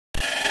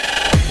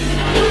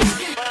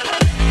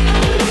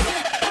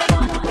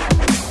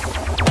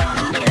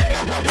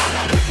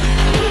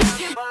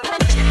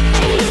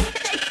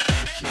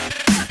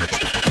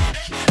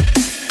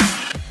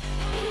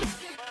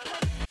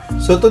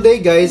So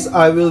today guys,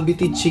 I will be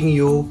teaching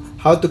you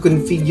how to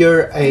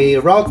configure a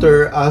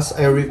router as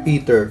a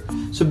repeater.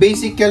 So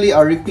basically a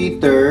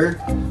repeater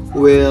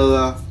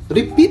will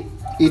repeat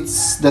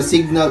the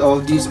signal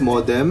of this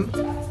modem,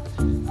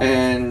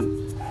 and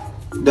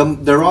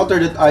the router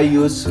that I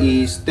use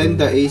is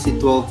TENDA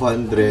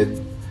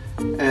AC1200,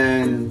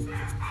 and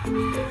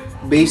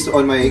based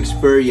on my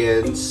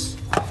experience,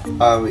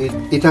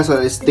 it has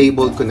a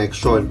stable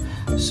connection.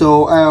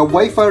 So a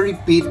Wi-Fi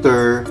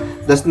repeater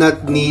does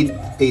not need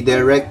a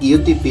direct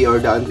UTP or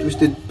the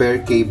untwisted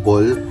pair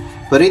cable,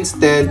 but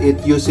instead it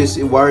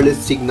uses a wireless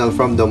signal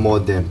from the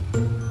modem.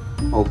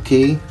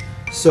 Okay,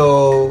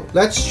 so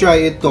let's try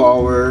it to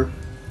our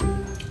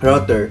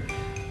router.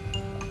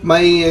 My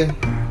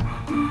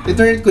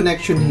internet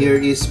connection here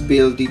is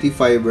PLDT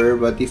fiber,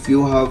 but if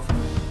you have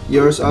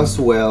yours as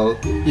well,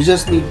 you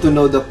just need to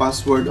know the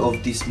password of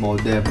this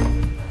modem.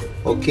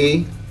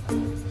 Okay,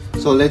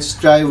 so let's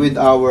try with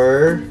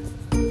our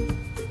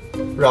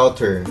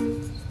router.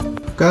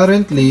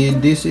 Currently,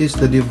 this is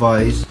the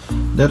device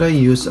that I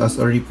use as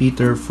a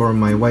repeater for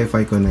my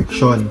Wi-Fi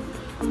connection.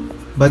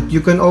 But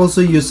you can also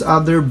use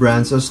other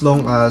brands as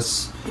long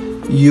as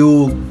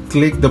you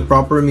click the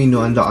proper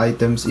menu and the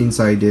items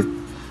inside it.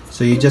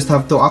 So you just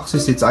have to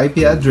access its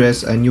IP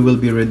address and you will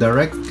be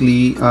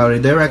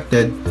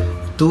redirected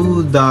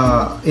to the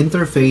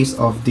interface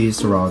of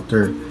this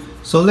router.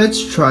 So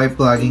let's try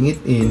plugging it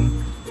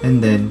in,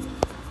 and then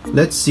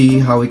let's see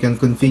how we can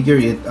configure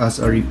it as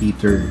a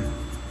repeater.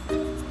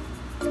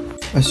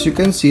 As you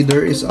can see,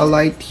 there is a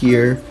light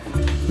here,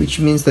 which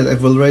means that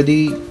I've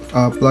already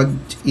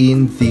plugged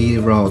in the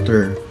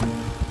router.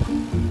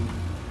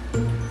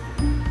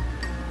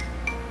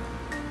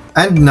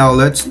 And now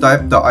let's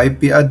type the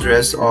IP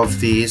address of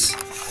this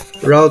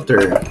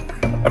router.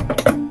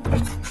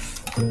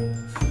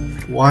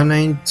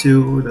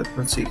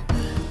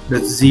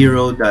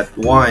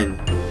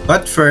 192.0.1.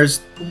 But first,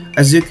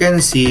 as you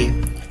can see,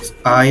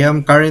 I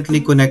am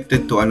currently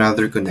connected to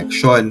another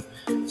connection.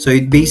 So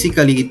it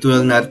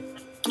will not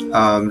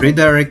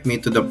redirect me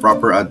to the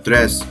proper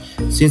address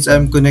since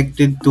I'm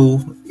connected to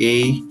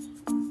a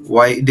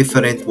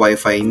different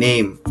Wi-Fi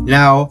name.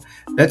 Now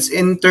let's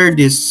enter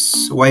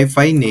this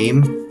Wi-Fi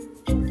name,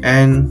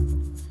 and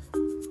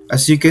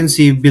as you can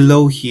see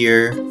below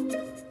here,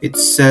 it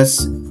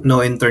says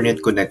no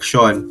internet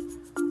connection.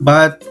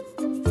 But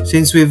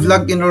since we've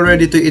logged in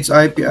already to its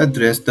IP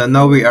address, then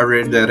now we are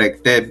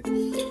redirected.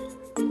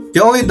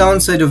 The only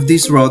downside of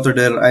this router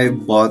that I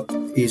bought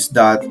is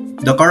that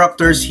the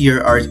characters here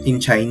are in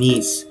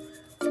Chinese.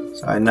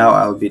 So now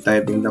I'll be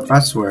typing the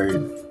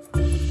password.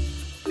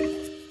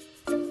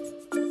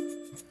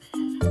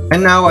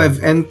 And now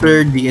I've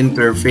entered the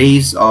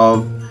interface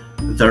of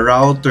the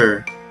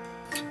router.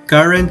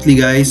 Currently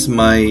guys,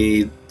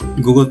 my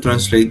Google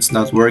Translate's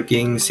not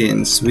working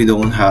since we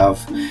don't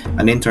have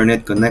an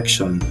internet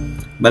connection.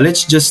 But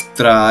let's just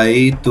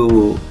try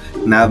to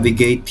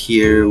navigate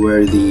here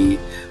where the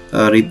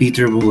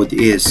repeater mode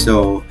is.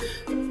 So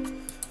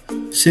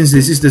since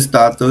this is the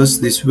status,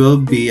 this will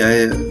be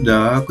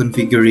the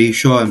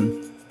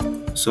configuration.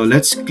 So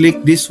let's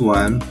click this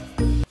one.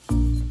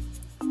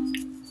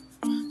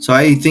 So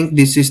I think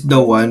this is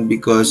the one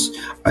because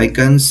I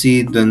can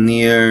see the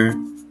near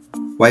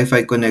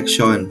Wi-Fi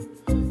connection.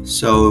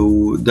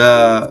 So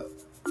the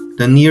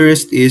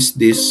nearest is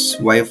this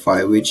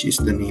Wi-Fi, which is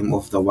the name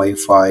of the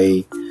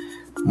Wi-Fi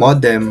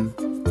modem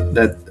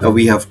that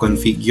we have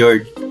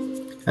configured,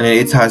 and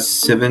it has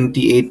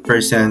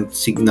 78%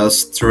 signal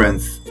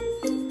strength.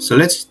 So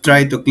let's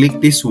try to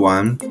click this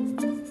one.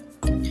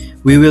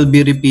 We will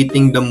be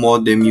repeating the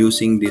modem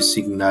using this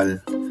signal.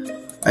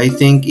 I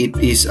think it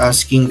is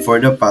asking for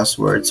the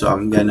password, so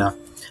I'm gonna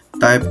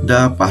type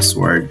the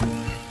password.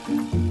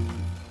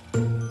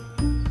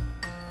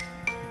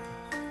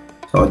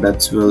 So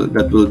that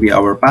will be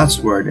our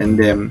password, and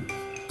then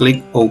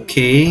click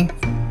OK.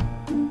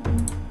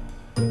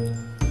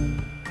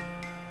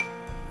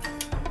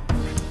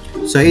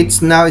 So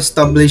it's now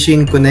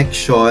establishing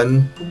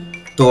connection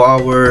to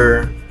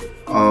our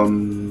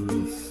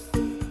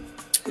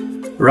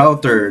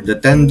router, the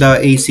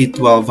TENDA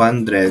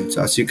AC1200.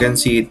 So as you can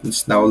see,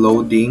 it's now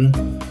loading.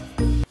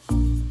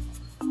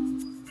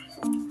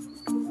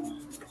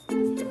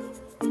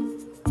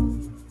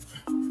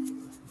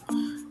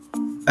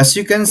 As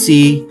you can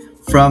see,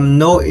 from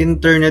no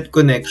internet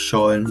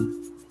connection,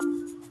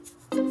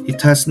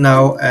 it has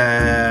now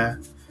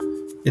an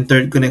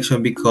internet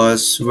connection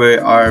because we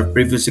are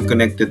previously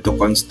connected to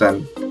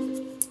constant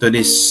to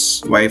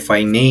this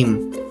Wi-Fi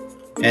name.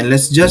 And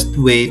let's just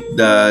wait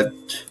that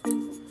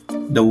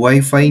the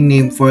Wi-Fi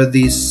name for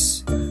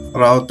this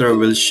router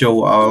will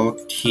show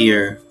out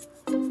here.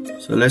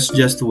 So let's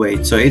just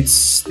wait. So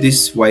it's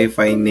this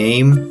Wi-Fi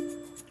name.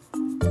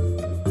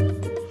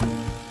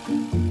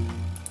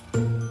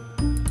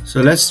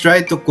 So let's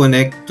try to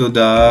connect to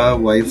the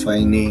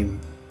Wi-Fi name.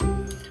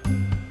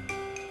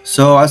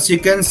 So as you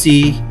can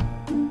see,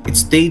 it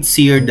states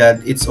here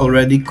that it's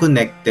already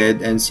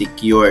connected and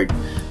secured.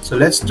 So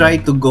let's try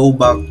to go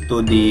back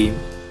to the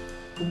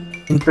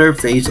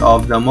interface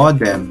of the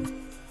modem.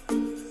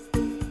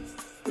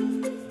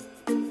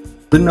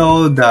 To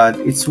know that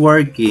it's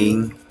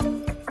working,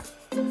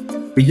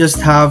 we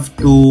just have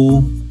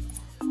to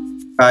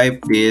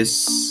type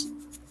this,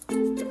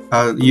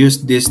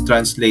 use this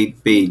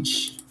translate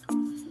page.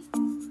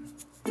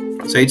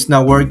 So it's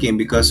now working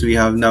because we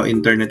have now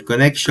internet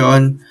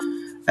connection,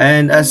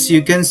 and as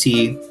you can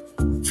see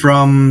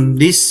from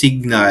this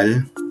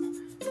signal,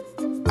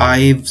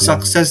 I've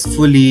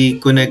successfully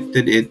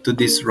connected it to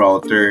this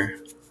router.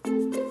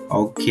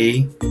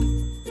 Okay,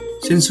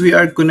 since we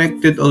are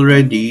connected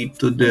already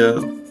to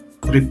the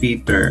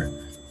repeater,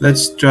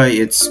 let's try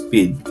its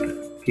speed.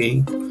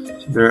 Okay,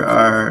 so there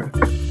are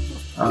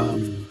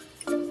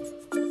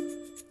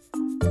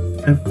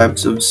different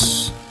types of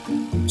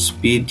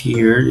speed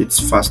here. It's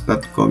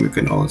fast.com. You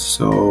can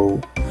also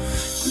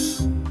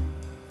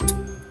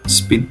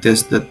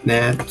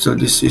speedtest.net. So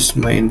this is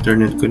my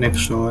internet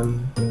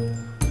connection.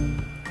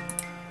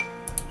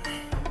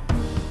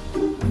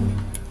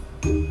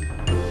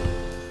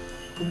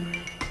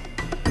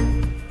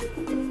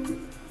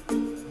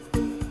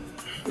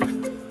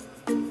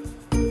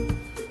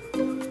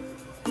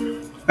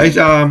 Guys,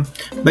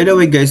 by the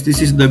way guys,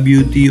 this is the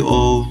beauty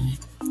of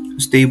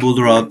stable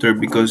router,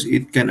 because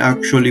it can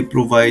actually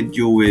provide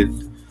you with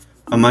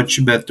a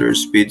much better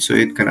speed, so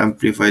it can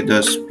amplify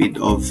the speed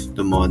of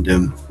the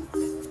modem.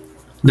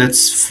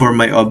 That's for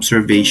my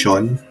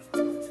observation.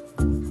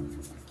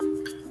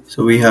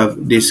 So we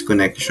have this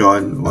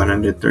connection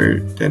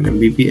 110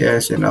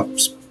 Mbps and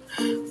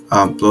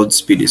upload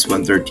speed is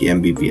 130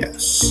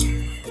 Mbps.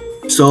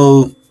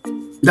 So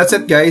that's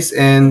it guys,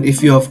 and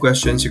if you have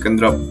questions, you can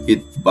drop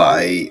it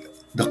by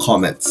the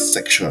comments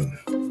section.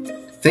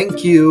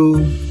 Thank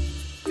you.